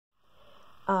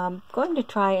I'm going to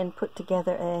try and put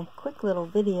together a quick little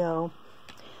video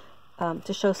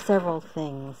to show several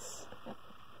things.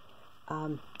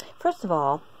 First of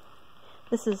all,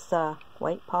 this is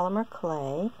white polymer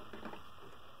clay,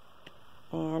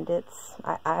 and it's,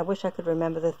 I wish I could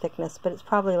remember the thickness, but it's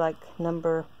probably like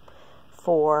number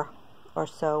 4 or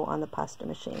so on the pasta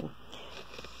machine.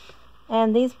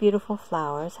 And these beautiful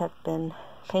flowers have been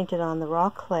painted on the raw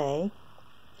clay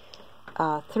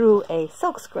through a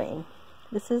silkscreen.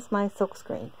 This is my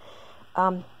silkscreen.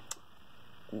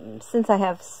 Since I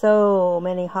have so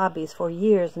many hobbies for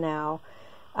years now,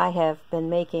 I have been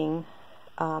making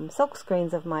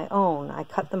silkscreens of my own. I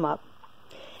cut them up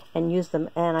and use them,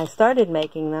 and I started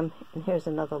making them, and here's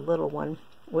another little one,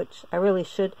 which I really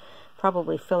should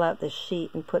probably fill out this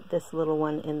sheet and put this little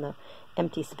one in the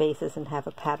empty spaces and have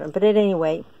a pattern. But at any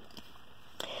rate,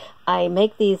 I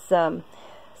make these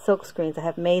silk screens. I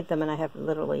have made them, and I have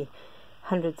literally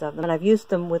hundreds of them, and I've used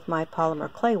them with my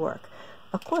polymer clay work.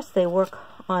 Of course, they work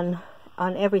on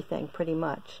everything pretty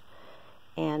much.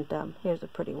 And here's a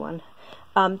pretty one.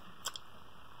 For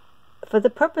the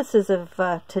purposes of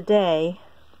today,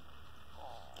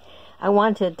 I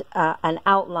wanted an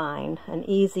outline, an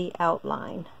easy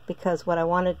outline, because what I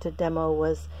wanted to demo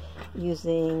was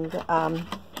using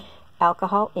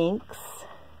alcohol inks,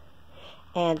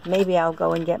 and maybe I'll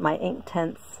go and get my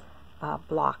Inktense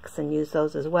blocks and use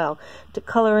those as well to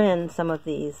color in some of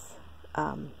these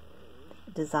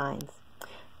designs.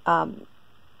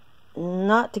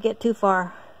 Not to get too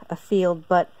far afield,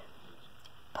 but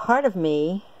part of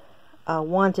me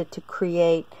wanted to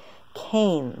create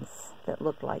canes that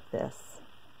looked like this,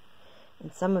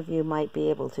 and some of you might be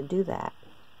able to do that,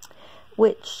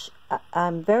 which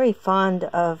I'm very fond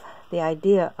of the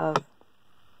idea of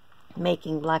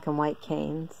making black and white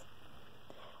canes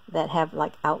that have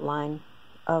like outline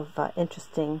of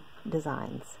interesting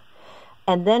designs,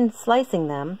 and then slicing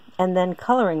them and then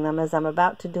coloring them, as I'm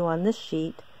about to do on this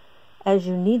sheet, as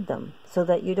you need them, so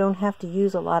that you don't have to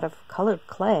use a lot of colored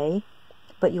clay,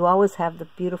 but you always have the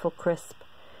beautiful crisp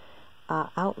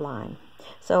outline.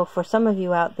 So for some of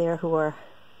you out there who are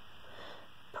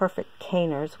perfect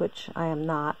caners, which I am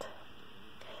not,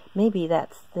 maybe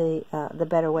that's the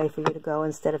better way for you to go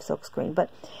instead of silkscreen. But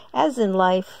as in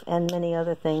life and many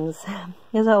other things,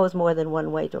 there's always more than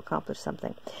one way to accomplish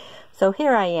something. So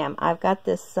here I am. I've got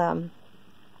this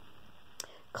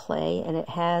clay, and it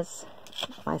has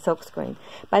my silkscreen.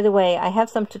 By the way, I have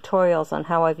some tutorials on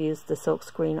how I've used the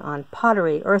silkscreen on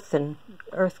pottery,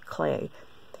 earth clay.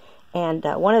 And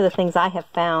one of the things I have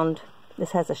found,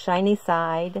 this has a shiny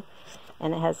side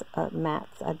and it has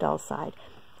a dull side.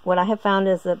 What I have found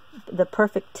is the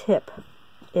perfect tip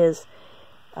is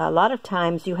a lot of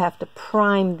times you have to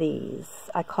prime these.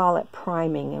 I call it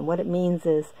priming, and what it means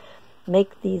is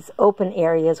make these open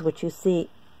areas, which you see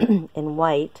in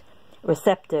white,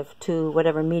 receptive to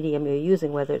whatever medium you're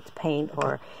using, whether it's paint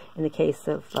or, in the case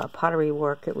of pottery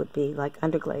work, it would be like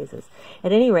underglazes.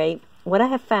 At any rate, what I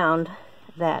have found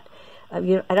that I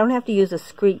don't have to use a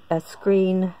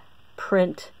screen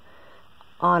print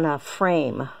on a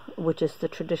frame, which is the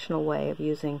traditional way of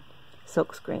using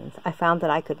silk screens. I found that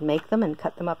I could make them and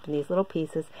cut them up in these little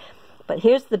pieces. But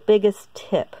here's the biggest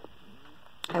tip.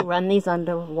 I run these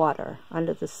under water,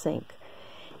 under the sink,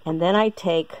 and then I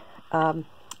take a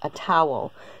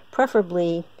towel,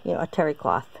 preferably a terry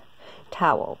cloth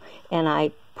towel, and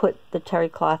I put the terry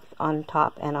cloth on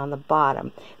top and on the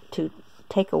bottom to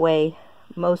take away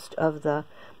most of the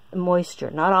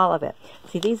moisture, not all of it.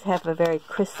 See, these have a very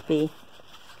crispy,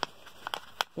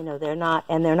 they're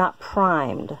not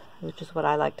primed, which is what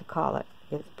I like to call it.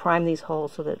 You prime these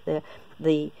holes so that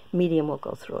the medium will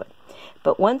go through it.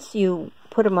 But once you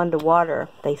put them under water,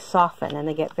 they soften and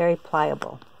they get very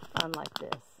pliable, unlike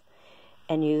this.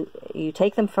 And you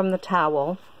take them from the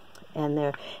towel,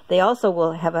 and they also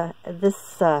will have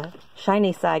this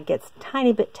shiny side gets a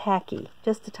tiny bit tacky,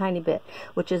 just a tiny bit,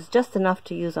 which is just enough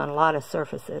to use on a lot of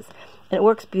surfaces. And it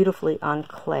works beautifully on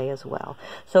clay as well.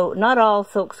 So not all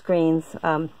silk screens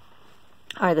are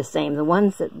the same. The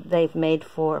ones that they've made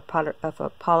for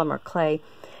polymer clay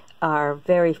are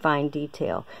very fine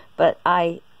detail. But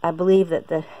I believe that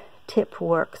the tip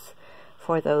works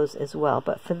for those as well.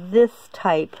 But for this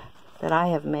type that I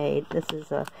have made, this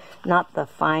is not the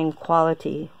fine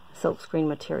quality silkscreen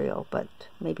material, but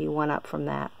maybe one up from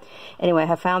that. Anyway, I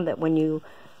have found that when you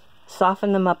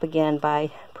soften them up again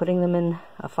by putting them in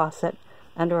a faucet,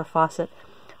 under a faucet,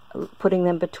 putting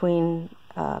them between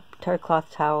terry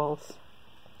cloth towels,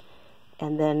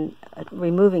 and then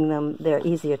removing them, they're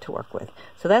easier to work with.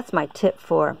 So that's my tip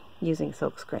for using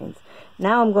silk screens.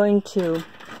 Now I'm going to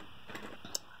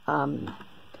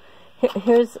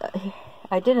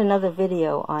I did another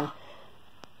video on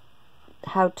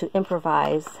how to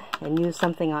improvise and use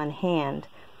something on hand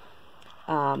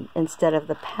instead of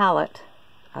the palette.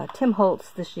 Tim Holtz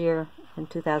this year in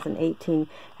 2018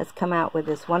 has come out with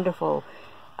this wonderful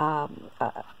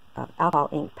alcohol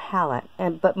ink palette,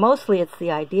 but mostly it's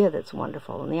the idea that's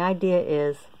wonderful. And the idea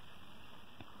is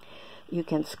you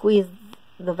can squeeze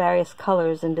the various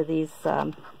colors into these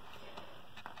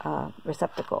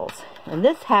receptacles, and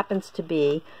this happens to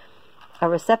be a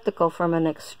receptacle from an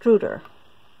extruder.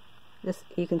 This,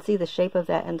 you can see the shape of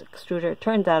that extruder. It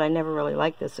turns out I never really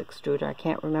liked this extruder. I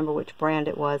can't remember which brand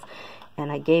it was,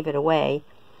 and I gave it away.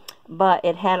 But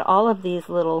it had all of these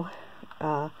little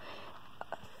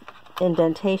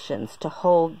indentations to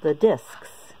hold the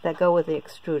discs that go with the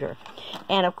extruder.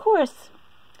 And of course,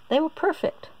 they were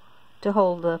perfect to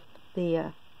hold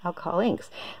the alcohol inks.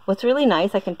 What's really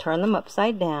nice, I can turn them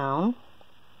upside down.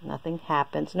 Nothing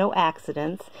happens, no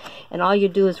accidents. And all you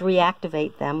do is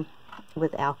reactivate them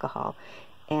with alcohol,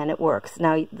 and it works.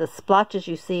 Now the splotches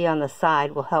you see on the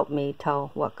side will help me tell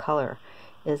what color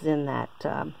is in that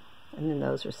in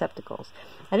those receptacles.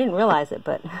 I didn't realize it,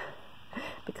 but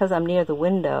because I'm near the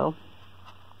window,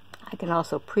 I can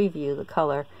also preview the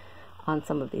color on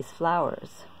some of these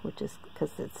flowers, which is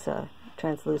because it's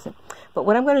translucent. But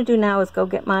what I'm going to do now is go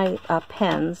get my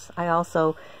pens. I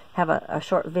also have a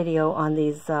short video on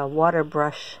these water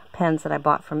brush pens that I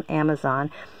bought from Amazon,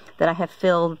 that I have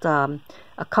filled a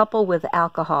couple with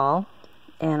alcohol,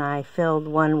 and I filled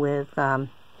one with,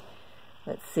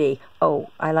 let's see, oh,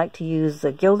 I like to use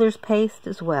Gilder's paste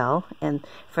as well, and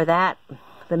for that,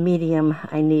 the medium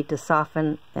I need to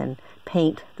soften and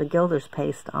paint the Gilder's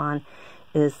paste on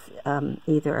is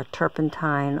either a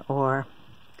turpentine or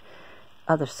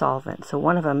other solvent. So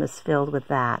one of them is filled with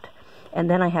that, and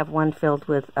then I have one filled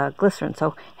with glycerin.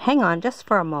 So hang on just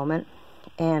for a moment,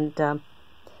 and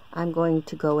I'm going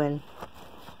to go in.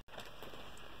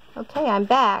 Okay, I'm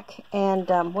back, and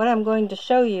what I'm going to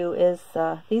show you is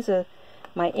these are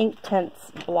my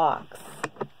Inktense Blocks,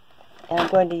 and I'm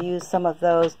going to use some of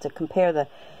those to compare the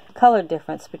color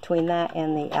difference between that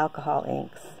and the alcohol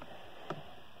inks.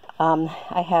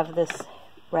 I have this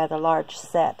rather large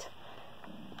set,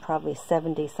 probably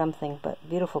 70 something, but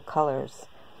beautiful colors,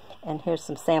 and here's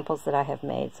some samples that I have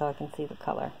made so I can see the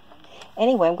color.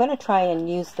 Anyway, I'm going to try and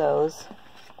use those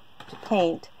to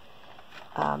paint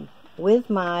with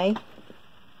my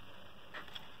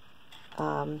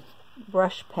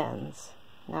brush pens.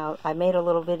 Now, I made a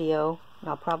little video, and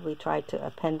I'll probably try to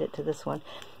append it to this one.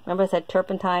 Remember I said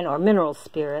turpentine or mineral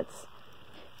spirits,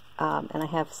 and I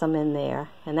have some in there,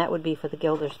 and that would be for the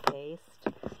Gilder's paste.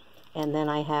 And then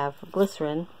I have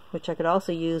glycerin, which I could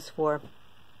also use for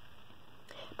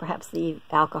perhaps the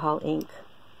alcohol ink,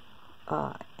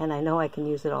 and I know I can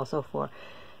use it also for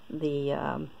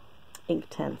the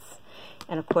Inktense.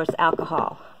 And of course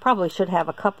alcohol. Probably should have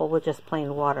a couple with just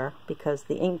plain water, because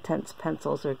the Inktense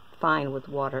pencils are fine with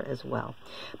water as well.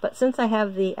 But since I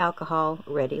have the alcohol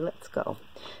ready, let's go.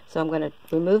 So I'm going to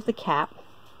remove the cap.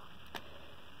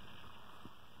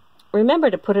 Remember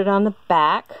to put it on the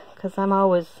back, because I'm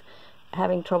always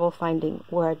having trouble finding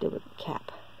where I did with the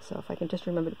cap. So if I can just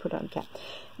remember to put it on the cap.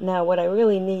 Now what I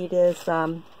really need is,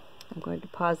 I'm going to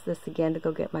pause this again to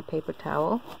go get my paper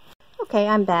towel. Okay,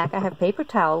 I'm back. I have paper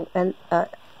towel, and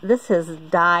this has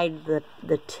dyed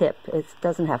the tip. It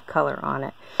doesn't have color on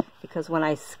it, because when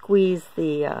I squeeze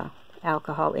the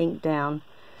alcohol ink down,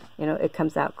 you know, it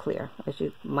comes out clear, as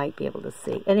you might be able to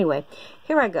see. Anyway,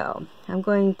 here I go. I'm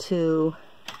going to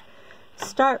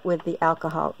start with the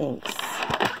alcohol inks.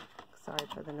 Sorry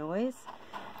for the noise.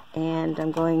 And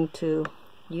I'm going to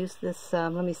use this,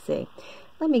 let me see.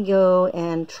 Let me go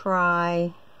and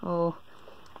try, oh,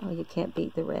 you can't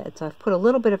beat the red. So I've put a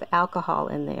little bit of alcohol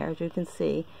in there, as you can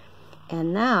see.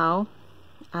 And now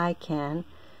I can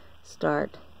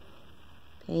start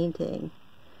painting.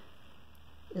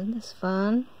 Isn't this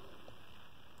fun?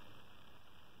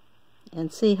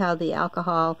 And see how the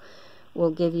alcohol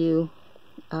will give you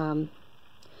the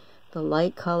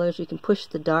light colors. You can push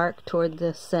the dark toward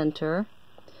the center.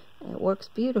 It works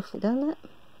beautifully, doesn't it?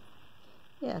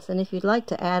 Yes, and if you'd like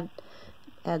to add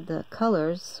the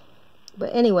colors, but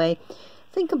anyway,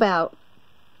 think about,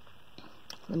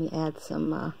 let me add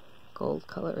some gold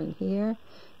color in here.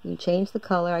 You can change the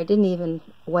color. I didn't even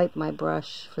wipe my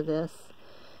brush for this.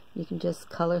 You can just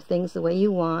color things the way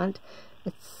you want.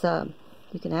 It's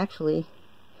you can actually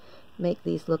make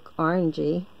these look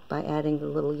orangey by adding the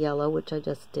little yellow, which I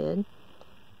just did.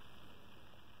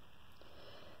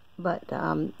 But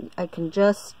I can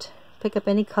just pick up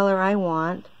any color I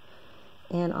want,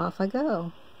 and off I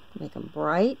go. Make them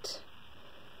bright,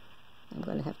 I'm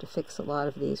going to have to fix a lot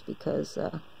of these because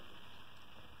and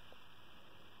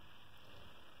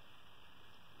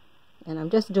I'm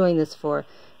just doing this for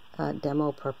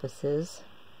demo purposes,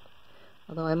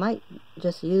 although I might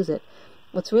just use it.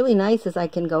 What's really nice is I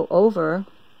can go over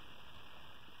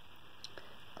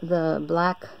the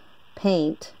black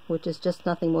paint, which is just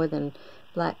nothing more than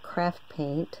black craft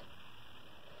paint,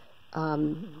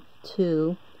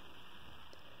 so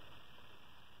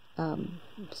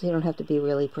you don't have to be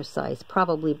really precise.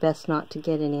 Probably best not to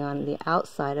get any on the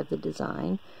outside of the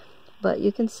design, but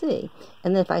you can see.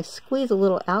 And then if I squeeze a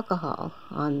little alcohol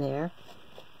on there,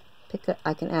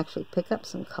 I can actually pick up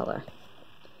some color.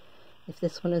 If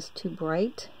this one is too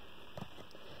bright,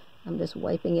 I'm just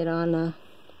wiping it on a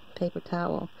paper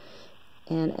towel,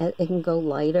 and it can go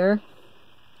lighter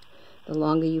the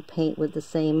longer you paint with the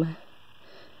same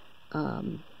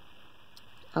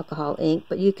alcohol ink.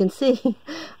 But you can see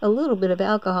a little bit of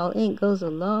alcohol ink goes a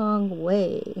long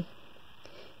way,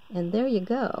 and there you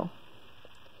go.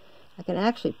 I can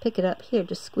actually pick it up here,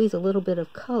 just squeeze a little bit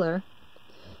of color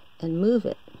and move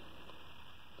it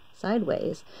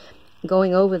sideways.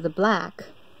 Going over the black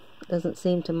doesn't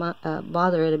seem to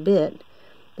bother it a bit.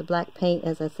 The black paint,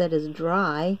 as I said, is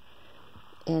dry,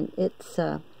 and it's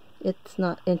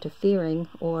not interfering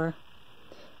or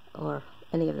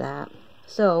any of that.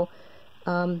 So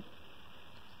I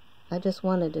just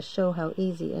wanted to show how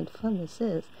easy and fun this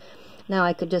is. Now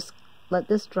I could just let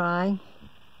this dry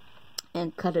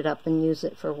and cut it up and use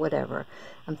it for whatever.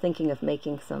 I'm thinking of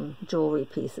making some jewelry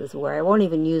pieces where I won't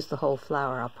even use the whole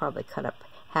flower. I'll probably cut up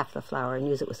half the flower and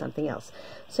use it with something else.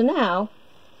 So now,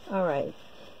 all right,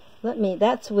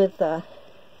 that's with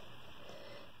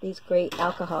these great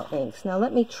alcohol inks. Now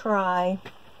let me try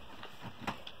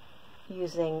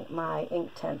using my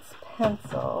Inktense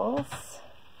pencils,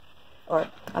 or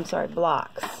I'm sorry,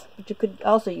 blocks. But you could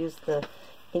also use the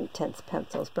Inktense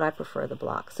pencils, but I prefer the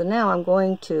blocks. So now I'm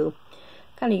going to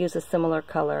kind of use a similar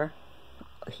color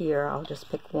here. I'll just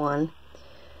pick one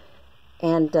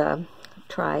and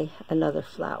try another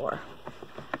flower.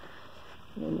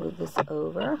 Let me move this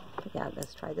over. Yeah,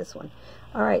 let's try this one.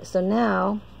 All right, so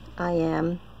now I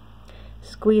am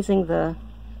squeezing the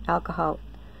alcohol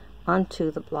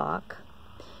onto the block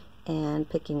and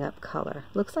picking up color.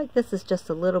 Looks like this is just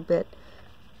a little bit,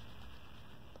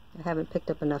 I haven't picked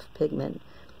up enough pigment.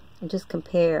 And just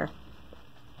compare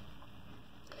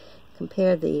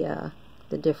the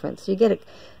difference. You get a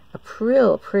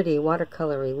real pretty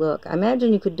watercolory look. I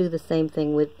imagine you could do the same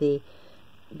thing with the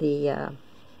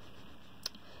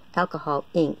alcohol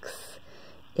inks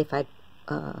if I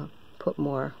put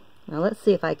more. Now let's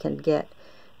see if I can get,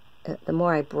 the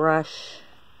more I brush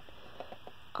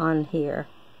on here,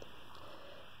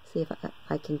 see if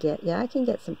I can get, yeah, I can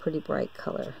get some pretty bright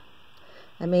color.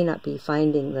 I may not be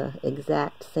finding the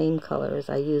exact same color as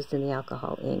I used in the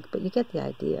alcohol ink, but you get the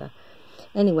idea.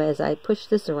 Anyway, as I push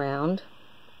this around,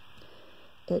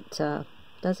 it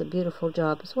does a beautiful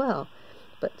job as well,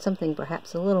 but something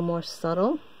perhaps a little more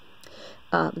subtle.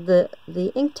 The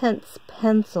Inktense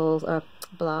pencils or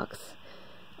blocks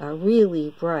are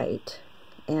really bright,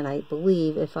 and I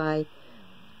believe if I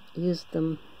used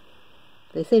them,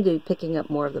 they seem to be picking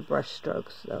up more of the brush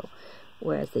strokes though,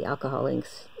 whereas the alcohol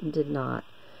inks did not,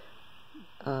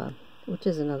 which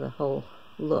is another whole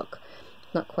look.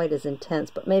 Not quite as intense,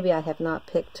 but maybe I have not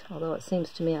picked, although it seems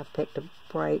to me I've picked a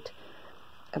bright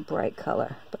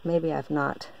color, but maybe I've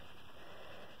not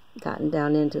gotten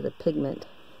down into the pigment.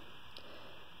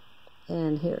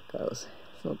 And here it goes,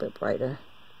 it's a little bit brighter.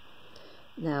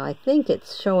 Now I think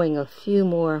it's showing a few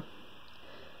more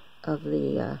of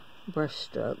the brush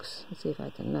strokes. Let's see if I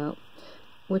can note,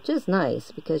 which is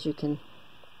nice because you can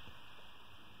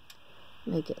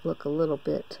make it look a little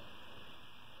bit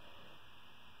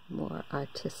more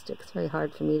artistic. It's very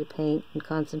hard for me to paint and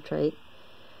concentrate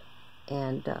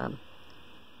and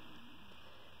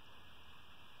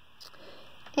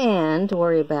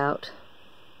worry about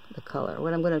the color.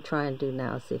 What I'm going to try and do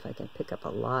now is see if I can pick up a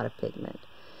lot of pigment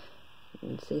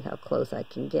and see how close I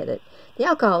can get it. The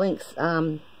alcohol inks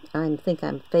I think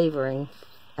I'm favoring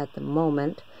at the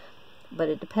moment, but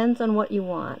it depends on what you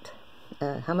want,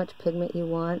 how much pigment you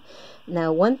want.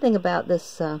 Now one thing about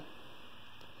this,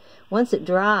 once it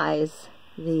dries,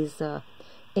 these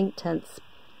Inktense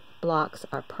blocks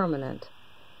are permanent,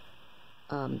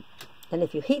 and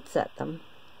if you heat set them,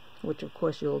 which of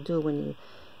course you'll do when you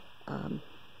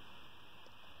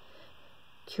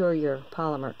cure your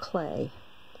polymer clay,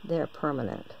 they're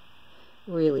permanent,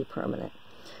 really permanent.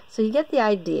 So you get the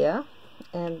idea.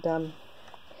 And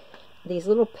these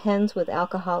little pens with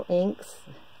alcohol inks,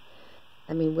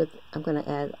 I'm going to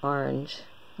add orange.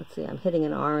 Let's see, I'm hitting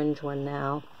an orange one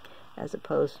now. as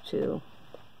opposed to,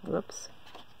 whoops,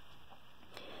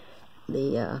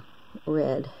 the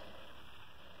red.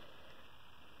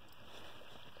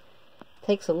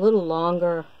 Takes a little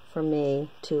longer for me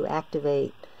to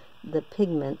activate the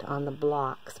pigment on the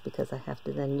blocks because I have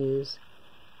to then use,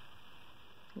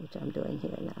 which I'm doing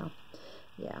here now.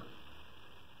 Yeah.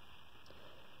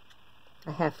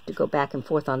 I have to go back and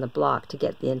forth on the block to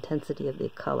get the intensity of the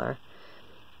color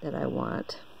that I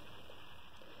want.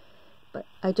 But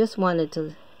I just wanted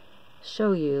to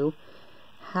show you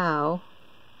how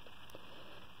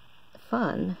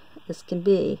fun this can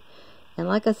be. And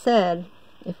like I said,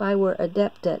 if I were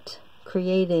adept at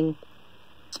creating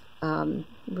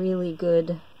really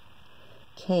good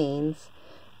canes,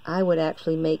 I would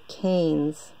actually make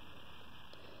canes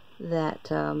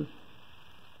that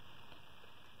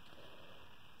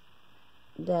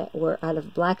that were out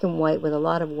of black and white with a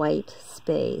lot of white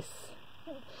space.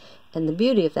 And the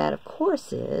beauty of that, of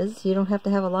course, is you don't have to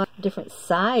have a lot of different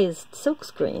sized silk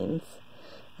screens,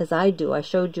 as I do. I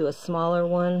showed you a smaller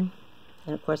one,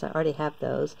 and of course I already have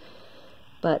those.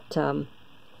 But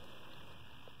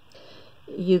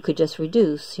you could just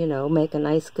reduce, you know, make a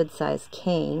nice good sized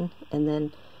cane, and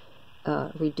then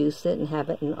reduce it and have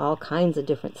it in all kinds of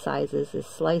different sizes as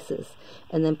slices,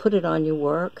 and then put it on your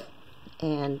work,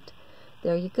 and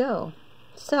there you go.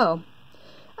 So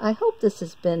I hope this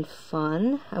has been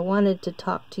fun. I wanted to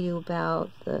talk to you about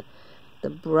the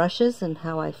brushes and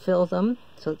how I fill them,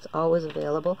 so it's always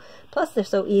available. Plus they're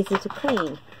so easy to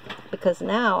clean, because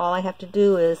now all I have to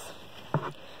do is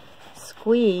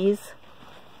squeeze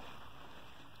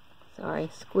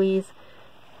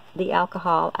the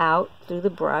alcohol out through the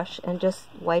brush and just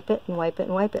wipe it and wipe it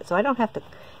and wipe it. So I don't have to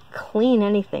clean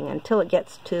anything until it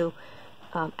gets to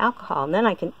alcohol, and then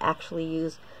I can actually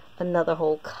use another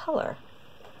whole color.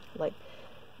 Like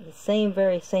the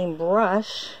very same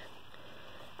brush,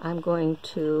 I'm going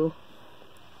to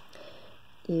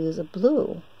use a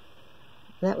blue.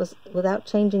 That was without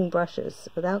changing brushes,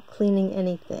 without cleaning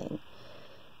anything.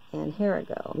 And here I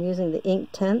go. I'm using the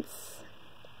Inktense,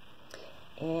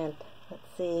 and let's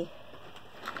see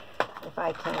if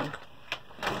I can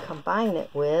combine it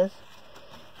with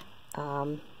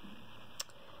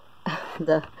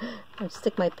I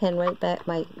stick my pen right back,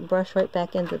 my brush right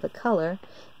back into the color.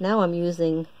 Now I'm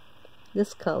using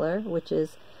this color, which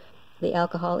is the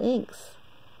alcohol inks.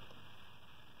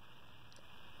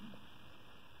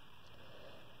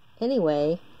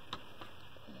 Anyway,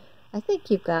 I think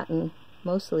you've gotten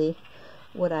mostly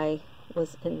what I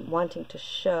was wanting to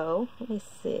show. Let me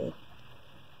see.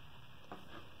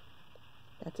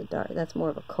 That's more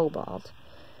of a cobalt.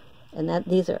 And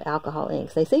these are alcohol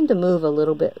inks. They seem to move a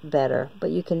little bit better, but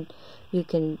you can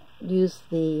use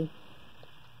the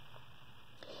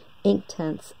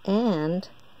Inktense, and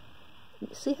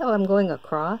see how I'm going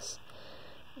across?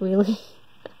 Really?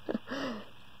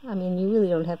 I mean, you really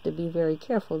don't have to be very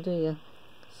careful, do you?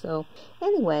 So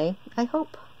anyway, I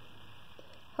hope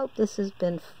this has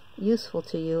been useful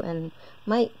to you and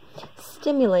might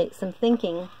stimulate some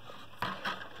thinking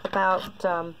about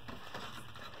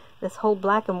this whole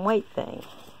black and white thing.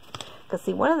 Because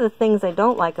see, one of the things I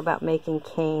don't like about making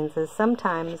canes is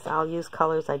sometimes I'll use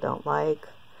colors I don't like,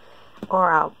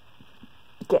 or I'll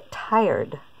get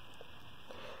tired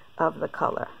of the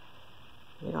color.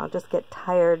 You know, I'll just get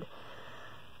tired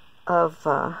of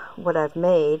what I've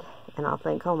made, and I'll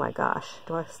think, oh my gosh,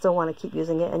 do I still want to keep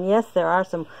using it? And yes, there are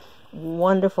some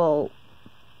wonderful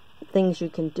things you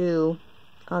can do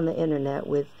on the internet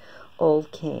with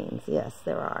old canes. Yes,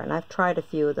 there are, and I've tried a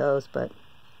few of those, but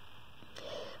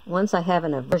once I have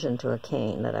an aversion to a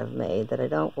cane that I've made, that I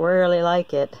don't really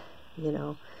like it, you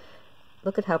know,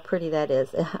 look at how pretty that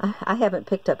is. I haven't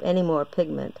picked up any more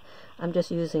pigment. I'm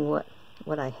just using what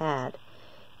I had,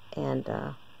 and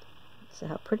see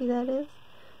how pretty that is?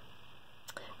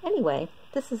 Anyway,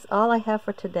 this is all I have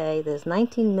for today. There's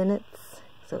 19 minutes,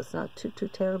 so it's not too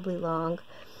terribly long.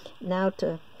 Now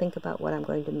to think about what I'm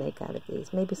going to make out of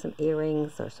these. Maybe some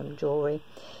earrings or some jewelry.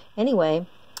 Anyway,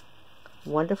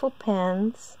 wonderful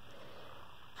pens.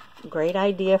 Great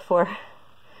idea for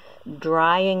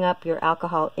drying up your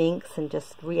alcohol inks and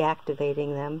just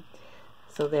reactivating them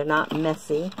so they're not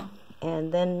messy.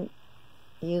 And then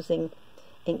using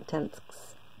Inktense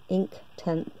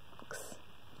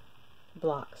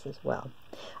blocks as well.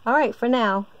 All right, for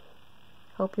now,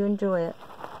 hope you enjoy it.